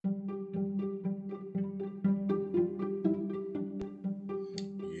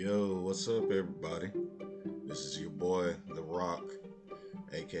What's up, everybody? This is your boy, The Rock,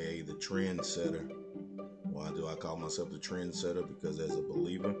 aka the Trendsetter. Why do I call myself the Trendsetter? Because as a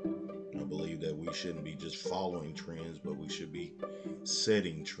believer, I believe that we shouldn't be just following trends, but we should be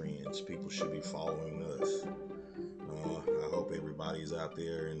setting trends. People should be following us. I hope everybody's out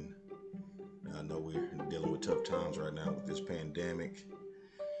there, and I know we're dealing with tough times right now with this pandemic,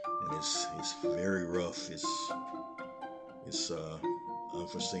 and it's very rough. It's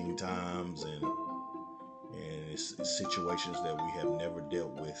unforeseen times, and it's situations that we have never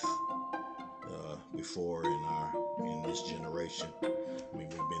dealt with before in this generation. I mean, we've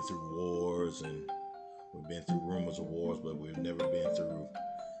been through wars and we've been through rumors of wars, but we've never been through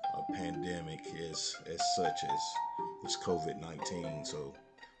a pandemic as such as this COVID-19. So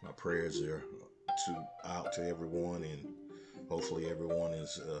my prayers are out to everyone, and hopefully everyone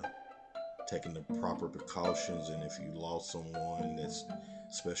is taking the proper precautions. And if you lost someone that's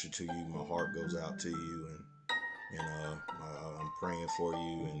special to you, my heart goes out to you, and I'm praying for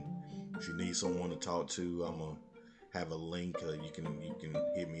you. And if you need someone to talk to, I'm gonna have a link. You can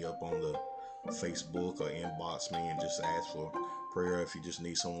hit me up on the Facebook or inbox me and just ask for prayer. If you just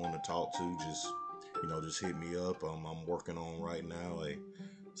need someone to talk to, just hit me up. I'm working on right now a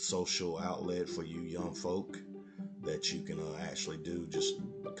social outlet for you young folk that you can actually do. Just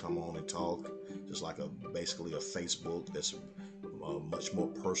come on and talk, just like basically a Facebook that's much more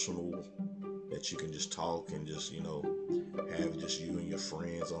personal, that you can just talk and just have just you and your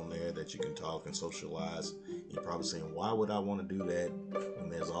friends on there that you can talk and socialize. You're probably saying, why would I want to do that when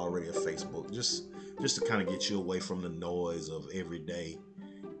there's already a Facebook? Just to kind of get you away from the noise of every day,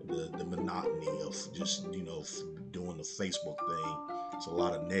 the monotony of just doing the Facebook thing. It's a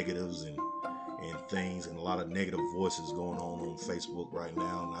lot of negatives and things, and a lot of negative voices going on Facebook right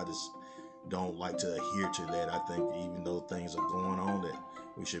now, and I just don't like to adhere to that. I think even though things are going on, that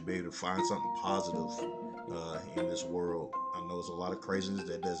we should be able to find something positive in this world. I know there's a lot of craziness.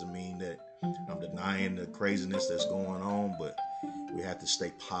 That doesn't mean that I'm denying the craziness that's going on, but we have to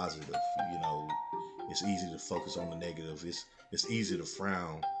stay positive. It's easy to focus on the negative. It's easy to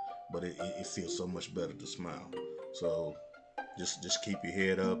frown, but it feels so much better to smile. So just keep your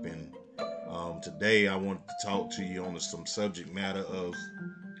head up. And today I wanted to talk to you on some subject matter of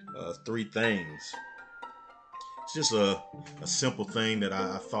three things. It's just a simple thing that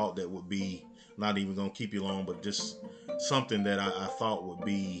I thought that would be not even going to keep you long, but just something that I thought would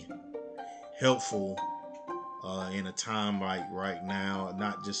be helpful in a time like right now,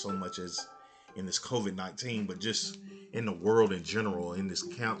 not just so much as in this COVID-19, but just in the world in general, in this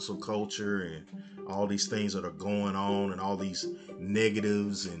cancel culture and all these things that are going on, and all these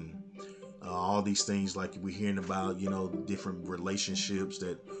negatives and all these things like we're hearing about, different relationships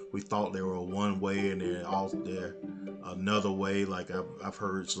that we thought they were one way and they're another way. Like I've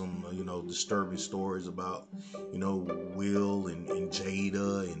heard some, disturbing stories about, Will and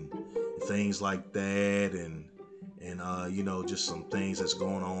Jada and things like that, and just some things that's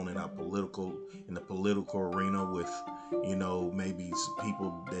going on in the political arena with, maybe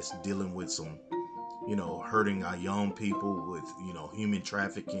people that's dealing with some, hurting our young people with, human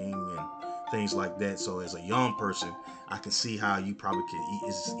trafficking and things like that. So as a young person, I can see how you probably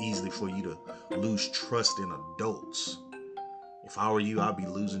it's easily for you to lose trust in adults. If I were you, I'd be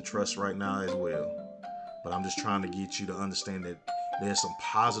losing trust right now as well. But I'm just trying to get you to understand that there's some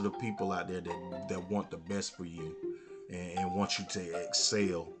positive people out there that want the best for you and want you to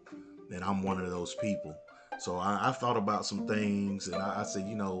excel. And I'm one of those people. So I thought about some things, and I said,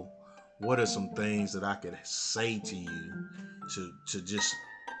 what are some things that I could say to you to just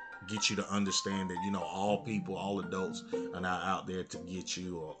get you to understand that, all people, all adults are not out there to get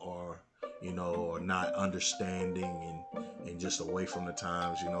you or not understanding and just away from the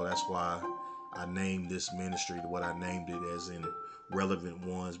times. That's why I named this ministry what I named it, as in Relevant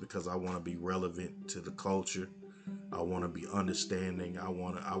Ones, because I want to be relevant to the culture. I want to be understanding. I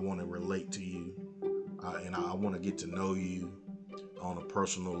want to relate to you, and I want to get to know you on a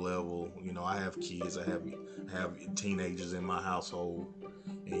personal level. I have kids. I have teenagers in my household,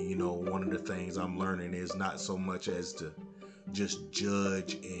 and one of the things I'm learning is not so much as to just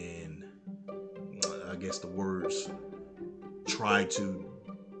judge and I guess the words try to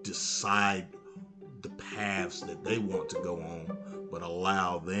decide the paths that they want to go on, but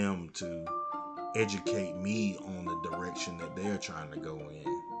allow them to educate me on the direction that they're trying to go in.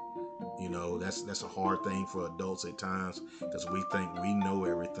 That's a hard thing for adults at times, because we think we know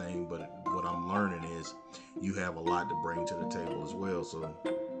everything, but what I'm learning is you have a lot to bring to the table as well. So,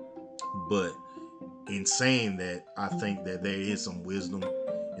 but in saying that, I think that there is some wisdom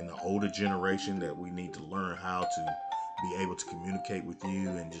in the older generation that we need to learn how to be able to communicate with you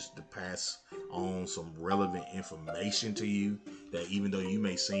and just to pass on some relevant information to you, that even though you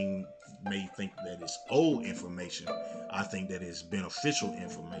may think that it's old information, I think that it's beneficial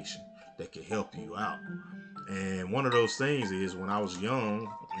information that can help you out. And one of those things is, when I was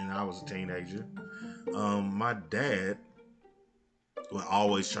young and I was a teenager, my dad would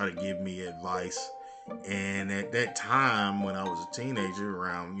always try to give me advice. And at that time, when I was a teenager,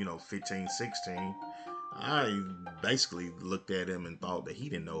 around 15, 16, I basically looked at him and thought that he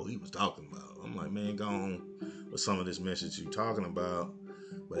didn't know what he was talking about. I'm like, man, go on with some of this message you're talking about.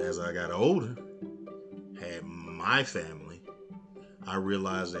 But as I got older, had my family, I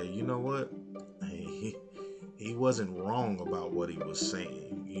realized that, you know what? He wasn't wrong about what he was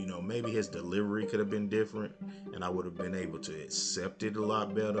saying. Maybe his delivery could have been different and I would have been able to accept it a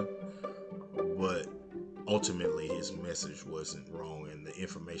lot better. But ultimately, his message wasn't wrong and the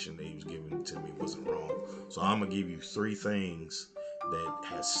information that he was giving to me wasn't wrong. So I'm going to give you 3 things that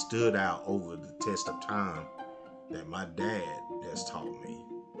has stood out over the test of time that my dad has taught me.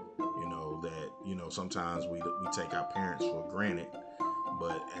 Sometimes we take our parents for granted.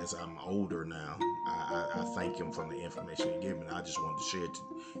 But as I'm older now, I thank him for the information he gave me. I just wanted to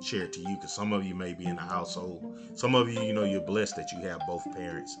share it to you, because some of you may be in a household. Some of you, you're blessed that you have both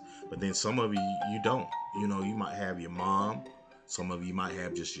parents. But then some of you don't. You might have your mom. Some of you might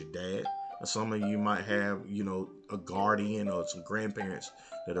have just your dad. Or some of you might have, a guardian or some grandparents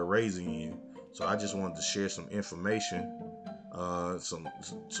that are raising you. So I just wanted to share some information, some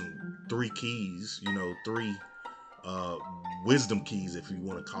 3 keys, 3 wisdom keys, if you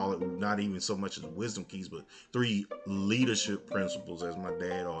want to call it. Not even so much as wisdom keys, but 3 leadership principles, as my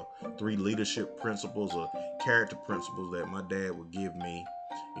dad, or 3 leadership principles or character principles that my dad would give me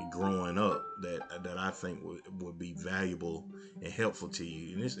growing up, that I think would be valuable and helpful to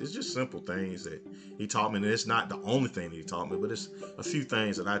you. And it's just simple things that he taught me, and it's not the only thing that he taught me, but it's a few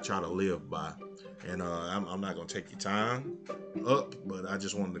things that I try to live by. And I'm not going to take your time up, but I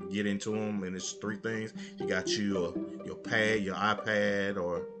just wanted to get into them. And it's 3 things. You got your pad, your iPad,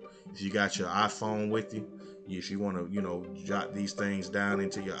 or if you got your iPhone with you, if you want to, jot these things down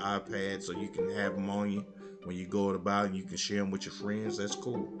into your iPad so you can have them on you when you go about and you can share them with your friends. That's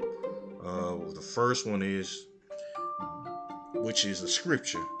cool. The first one which is a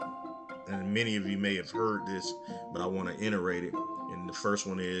scripture, and many of you may have heard this, but I want to iterate it. And the first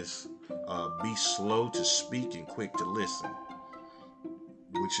one is, be slow to speak and quick to listen,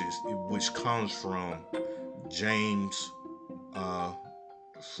 which comes from James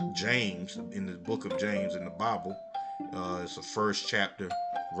in the book of James in the Bible. It's the first chapter,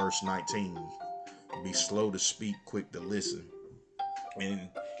 verse 19. Be slow to speak, quick to listen.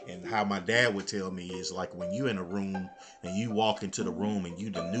 And how my dad would tell me is, like, when you in a room and you walk into the room and you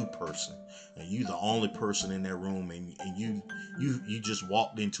the new person and you the only person in that room, and you just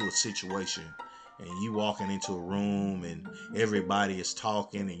walked into a situation and you walking into a room and everybody is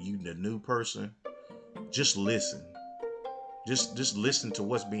talking and you the new person, just listen. Just listen to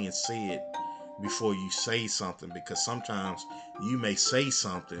what's being said before you say something, because sometimes you may say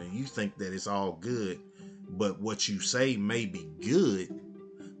something and you think that it's all good, but what you say may be good,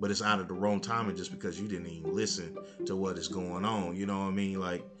 but it's out of the wrong timing just because you didn't even listen to what is going on. You know what I mean?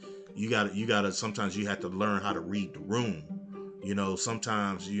 Like, you gotta sometimes you have to learn how to read the room.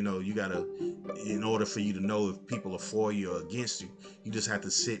 Sometimes, you gotta, in order for you to know if people are for you or against you, you just have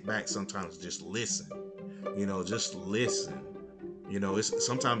to sit back sometimes, just listen. Just listen.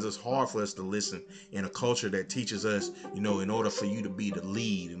 Sometimes it's hard for us to listen in a culture that teaches us, in order for you to be the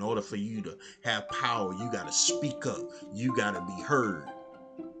lead, in order for you to have power, you got to speak up, you got to be heard.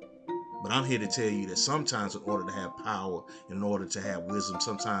 But I'm here to tell you that sometimes, in order to have power, in order to have wisdom,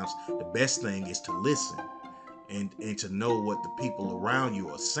 sometimes the best thing is to listen and to know what the people around you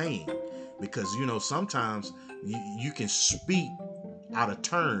are saying. Because, sometimes you can speak out of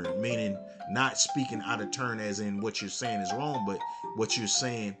turn, meaning not speaking out of turn as in what you're saying is wrong, but what you're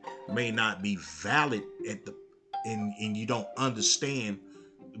saying may not be valid and you don't understand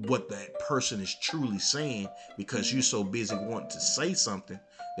what that person is truly saying, because you're so busy wanting to say something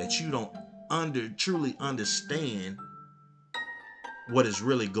that you don't truly understand what is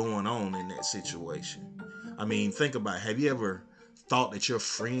really going on in that situation. I mean, think about it. Have you ever thought that your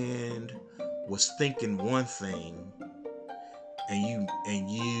friend was thinking one thing and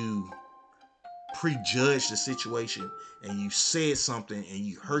you prejudged the situation and you said something and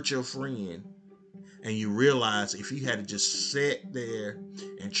you hurt your friend, and you realize if you had to just sit there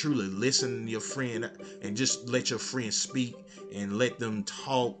and truly listen to your friend and just let your friend speak and let them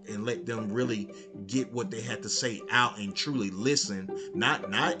talk and let them really get what they had to say out and truly listen, not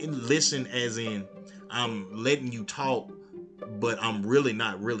listen as in I'm letting you talk, but I'm really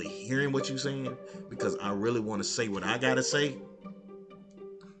not really hearing what you're saying because I really want to say what I gotta say,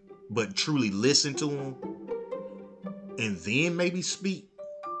 but truly listen to them and then maybe speak,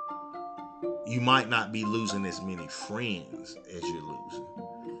 you might not be losing as many friends as you're losing.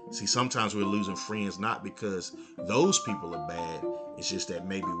 See, sometimes we're losing friends not because those people are bad. It's just that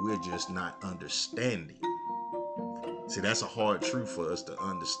maybe we're just not understanding. See, that's a hard truth for us to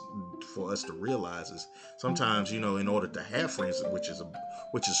for us to realize is sometimes, in order to have friends, which is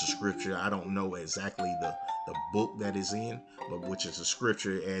a scripture. I don't know exactly the book that is in, but which is a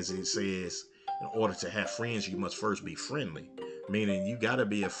scripture as it says, in order to have friends, you must first be friendly. Meaning you gotta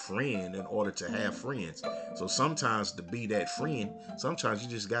be a friend in order to have friends. So sometimes to be that friend, sometimes you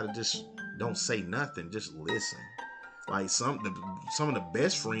just gotta just don't say nothing, just listen. Like some of the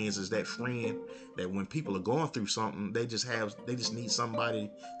best friends is that friend that when people are going through something, they just need somebody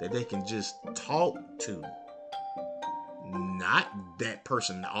that they can just talk to. Not that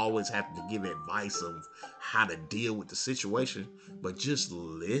person always have to give advice of how to deal with the situation, but just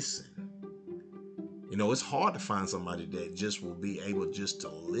listen. It's hard to find somebody that just will be able just to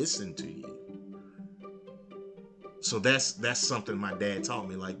listen to you. So that's something my dad taught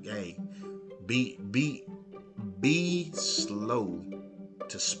me. Like, hey, be slow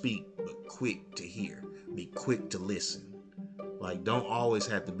to speak, but quick to hear. Be quick to listen. Like, don't always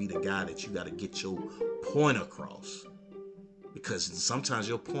have to be the guy that you got to get your point across, because sometimes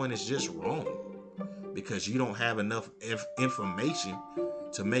your point is just wrong because you don't have enough information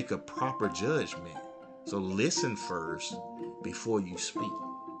to make a proper judgment. So listen first before you speak.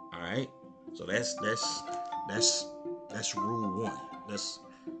 All right. So that's rule one.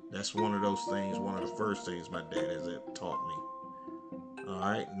 That's one of those things. One of the first things my dad has taught me. All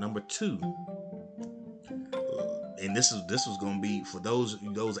right. Number two, and this was gonna be for those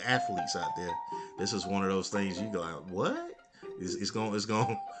athletes out there. This is one of those things you go like, what? It's going.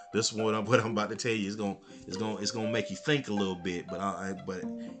 This one what I'm about to tell you it's gonna make you think a little bit. But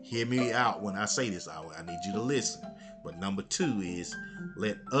hear me out when I say this. I need you to listen. But number two is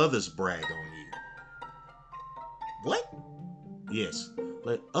let others brag on you. What? Yes,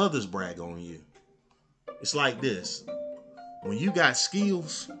 let others brag on you. It's like this. When you got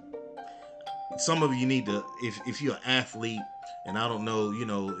skills, some of you need to, if you're an athlete, and I don't know,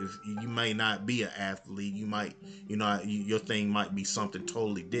 if you may not be an athlete, you might, your thing might be something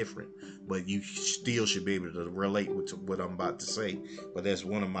totally different, but you still should be able to relate with what I'm about to say. But that's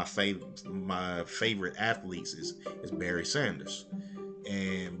one of my favorite athletes is Barry Sanders.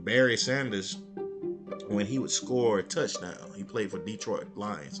 And Barry Sanders, when he would score a touchdown, he played for Detroit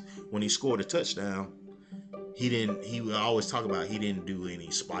Lions. When he scored a touchdown, he would always talk about he didn't do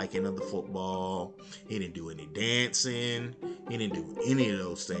any spiking of the football. He didn't do any dancing. He didn't do any of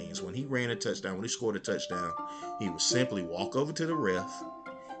those things. When he ran a touchdown, when he scored a touchdown, he would simply walk over to the ref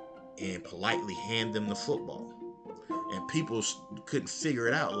and politely hand them the football. And people couldn't figure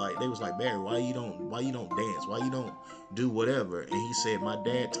it out. Like, they was like, Barry, why you don't dance? Why you don't do whatever? And he said, my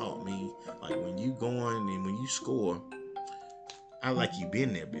dad taught me, like, when you going and when you score, act like you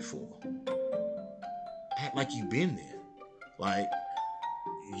been there before. Act like you been there. Like,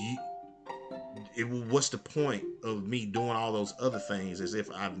 what's the point of me doing all those other things as if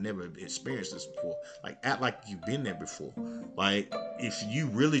I've never experienced this before? Like, act like you've been there before. Like, if you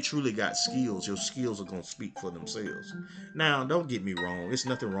really truly got skills, your skills are gonna speak for themselves. Now, don't get me wrong. There's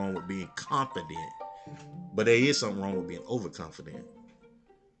nothing wrong with being confident, but there is something wrong with being overconfident.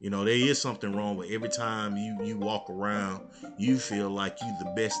 There is something wrong with every time you walk around, you feel like you the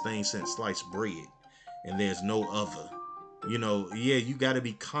best thing since sliced bread, and there's no other. Yeah, you got to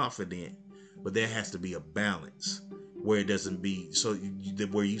be confident, but there has to be a balance where it doesn't be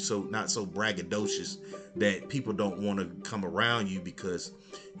where you so not so braggadocious that people don't want to come around you because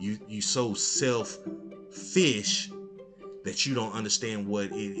you so selfish that you don't understand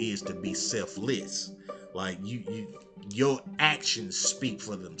what it is to be selfless. Like, your actions speak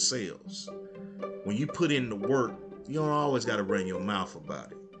for themselves. When you put in the work, you don't always got to run your mouth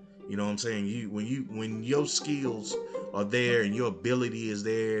about it. You know what I'm saying? When your skills are there and your ability is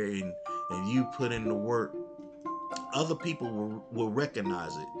there, and you put in the work, other people will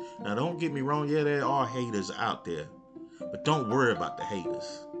recognize it. Now, don't get me wrong. Yeah, there are haters out there, but don't worry about the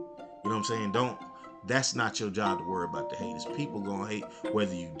haters. You know what I'm saying? That's not your job to worry about the haters. People gonna hate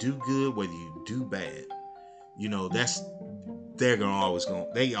whether you do good, whether you do bad. They always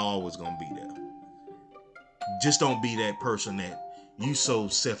gonna be there. Just don't be that person that you so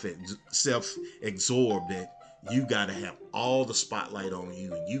self-absorbed that you gotta have all the spotlight on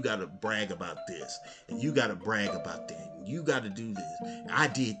you, and you gotta brag about this, and you gotta brag about that, and you gotta do this. I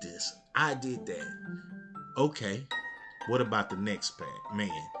did this. I did that. Okay. What about the next man?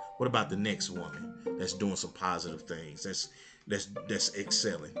 What about the next woman that's doing some positive things? That's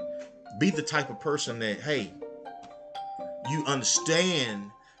excelling. Be the type of person that, hey, you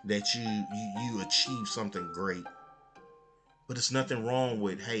understand that you achieve something great, but it's nothing wrong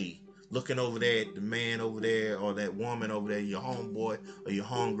with, hey, looking over there at the man over there or that woman over there, your homeboy or your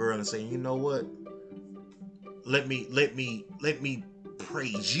homegirl, and saying, you know what? Let me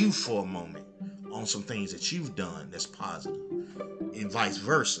praise you for a moment on some things that you've done that's positive, and vice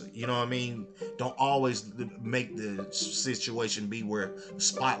versa. You know what I mean? Don't always make the situation be where the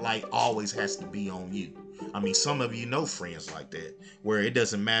spotlight always has to be on you. I mean, some of you know friends like that, where it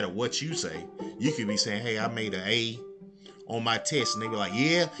doesn't matter what you say. You could be saying, hey, I made an A on my test, and they be like,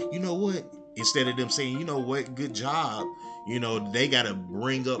 yeah, you know what? Instead of them saying, you know what, good job, they got to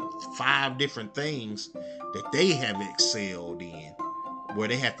bring up 5 different things that they have excelled in, where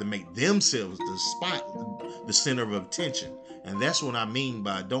they have to make themselves the center of attention. And that's what I mean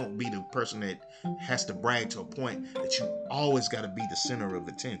by, don't be the person that has to brag to a point that you always got to be the center of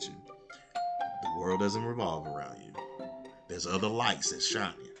attention. The world doesn't revolve around you. There's other lights that's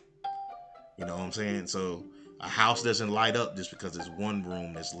shining. You know what I'm saying? So a house doesn't light up just because it's one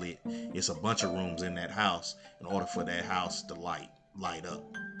room that's lit. It's a bunch of rooms in that house in order for that house to light up.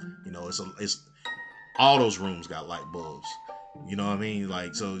 It's all those rooms got light bulbs. You know what I mean?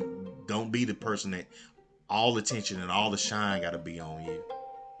 Like, so don't be the person that all the attention and all the shine got to be on you.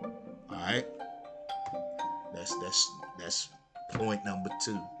 All right? That's point number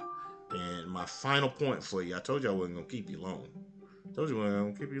 2. And my final point for you, I told you I wasn't gonna keep you long. I told you I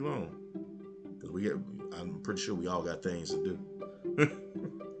wasn't gonna keep you long. Because I'm pretty sure we all got things to do.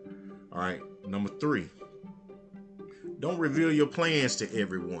 All right, number 3. Don't reveal your plans to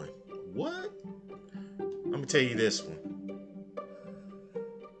everyone. What? Let me tell you this one.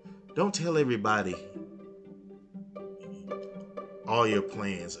 Don't tell everybody all your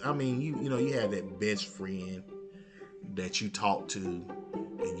plans. I mean, you have that best friend that you talk to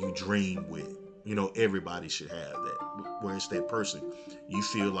and you dream with. Everybody should have that. Where it's that person you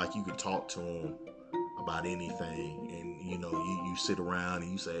feel like you can talk to them about anything, and you sit around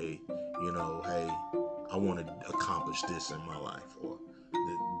and you say, hey, I want to accomplish this in my life, or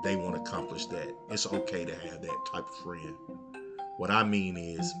they want to accomplish that. It's okay to have that type of friend. What I mean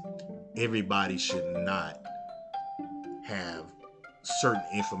is, everybody should not have certain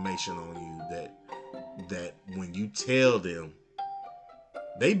information on you that when you tell them,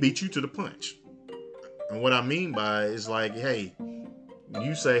 they beat you to the punch. And what I mean by it is like, hey,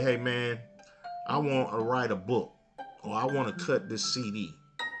 you say, hey man, I want to write a book, or I want to cut this CD,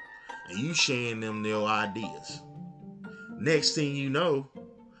 and you sharing them their ideas. Next thing you know,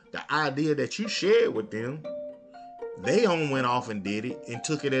 the idea that you shared with them, they went off and did it and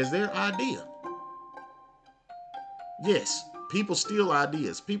took it as their idea. Yes, people steal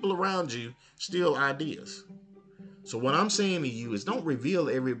ideas. People around you steal ideas. So what I'm saying to you is, don't reveal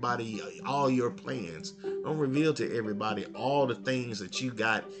to everybody all your plans. Don't reveal to everybody all the things that you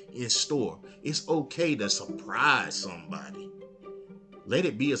got in store. It's okay to surprise somebody. Let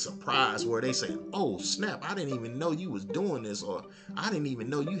it be a surprise where they say, oh snap, I didn't even know you was doing this, or I didn't even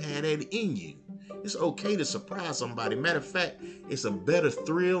know you had that in you. It's okay to surprise somebody. Matter of fact, it's a better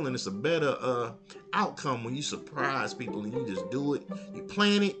thrill and it's a better outcome when you surprise people and you just do it. You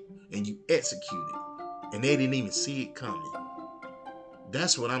plan it and you execute it. And they didn't even see it coming.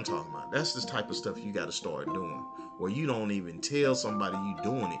 That's what I'm talking about. That's the type of stuff you got to start doing, where you don't even tell somebody you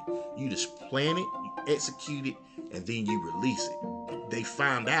doing it. You just plan it, you execute it, and then you release it. They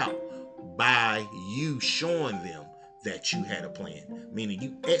found out by you showing them that you had a plan, meaning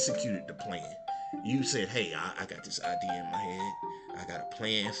you executed the plan. You said, hey, I got this idea in my head. I got a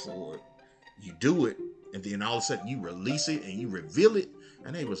plan for it. You do it, and then all of a sudden you release it and you reveal it.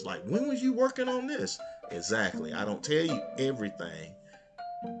 And they was like, when was you working on this? Exactly. I don't tell you everything.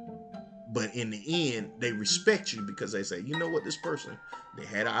 But in the end, they respect you because they say, you know what, this person, they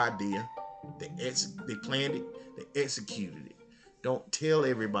had an idea. They planned it. They executed it. Don't tell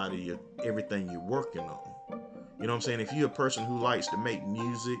everybody everything you're working on. You know what I'm saying? If you're a person who likes to make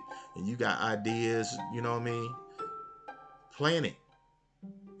music and you got ideas, you know what I mean? Plan it.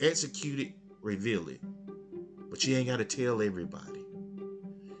 Execute it. Reveal it. But you ain't got to tell everybody.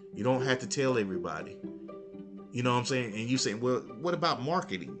 You don't have to tell everybody. You know what I'm saying? And you say, well, what about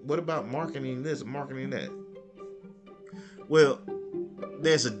marketing? What about marketing this and marketing that? Well,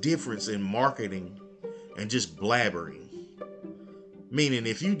 there's a difference in marketing and just blabbering. Meaning,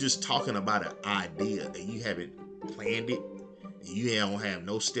 if you just talking about an idea and you haven't planned it, and you don't have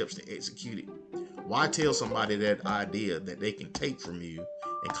no steps to execute it, why tell somebody that idea that they can take from you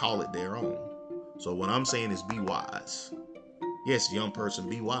and call it their own. So what I'm saying is be wise. Yes, young person,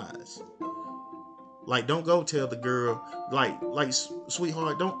 be wise. Like, don't go tell the girl, like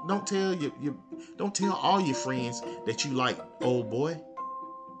sweetheart, don't tell don't tell all your friends that you like old boy,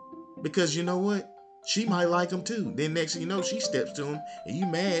 because you know what? She might like him too. Then next thing you know, she steps to him and you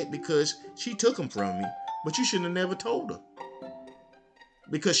mad because she took him from you, but you shouldn't have never told her,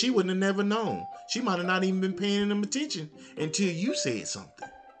 because she wouldn't have never known. She might have not even been paying him attention until you said something.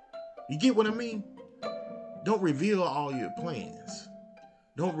 You get what I mean? Don't reveal all your plans.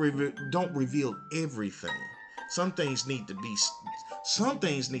 Don't reveal everything. Some things need to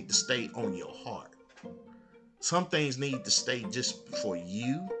stay on your heart. Some things need to stay just for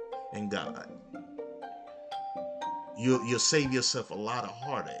you and God. You'll save yourself a lot of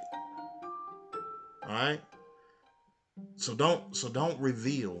heartache. All right? So don't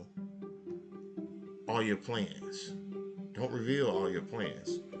reveal all your plans. Don't reveal all your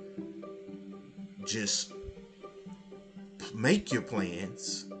plans. Just make your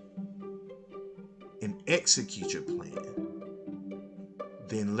plans and execute your plan.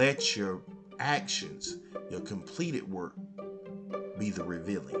 Then let your actions, your completed work, be the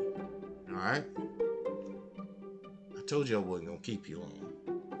revealing. All right? I told you I wasn't going to keep you long.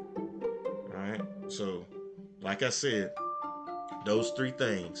 All right? So, like I said, those three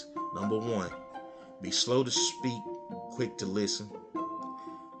things. Number one, be slow to speak, quick to listen.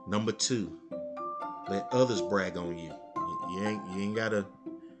 Number two, let others brag on you. You ain't gotta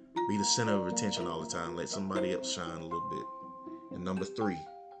be the center of attention all the time. Let somebody else shine a little bit. And number three,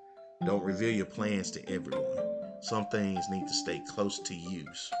 don't reveal your plans to everyone. Some things need to stay close to you,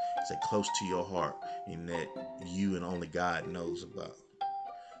 stay close to your heart, and that you and only God knows about.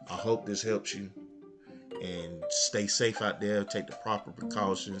 I hope this helps you. And stay safe out there. Take the proper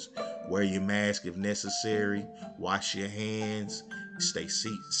precautions. Wear your mask if necessary. Wash your hands. Stay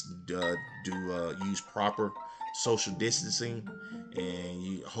use proper social distancing. And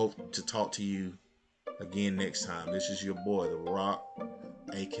you hope to talk to you again next time. This is your boy, The Rock,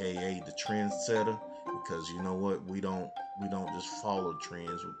 aka the Trendsetter. Because you know what? We don't just follow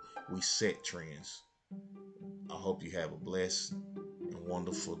trends. We set trends. I hope you have a blessed and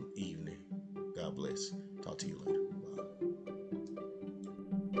wonderful evening. God bless. Talk to you later. Bye.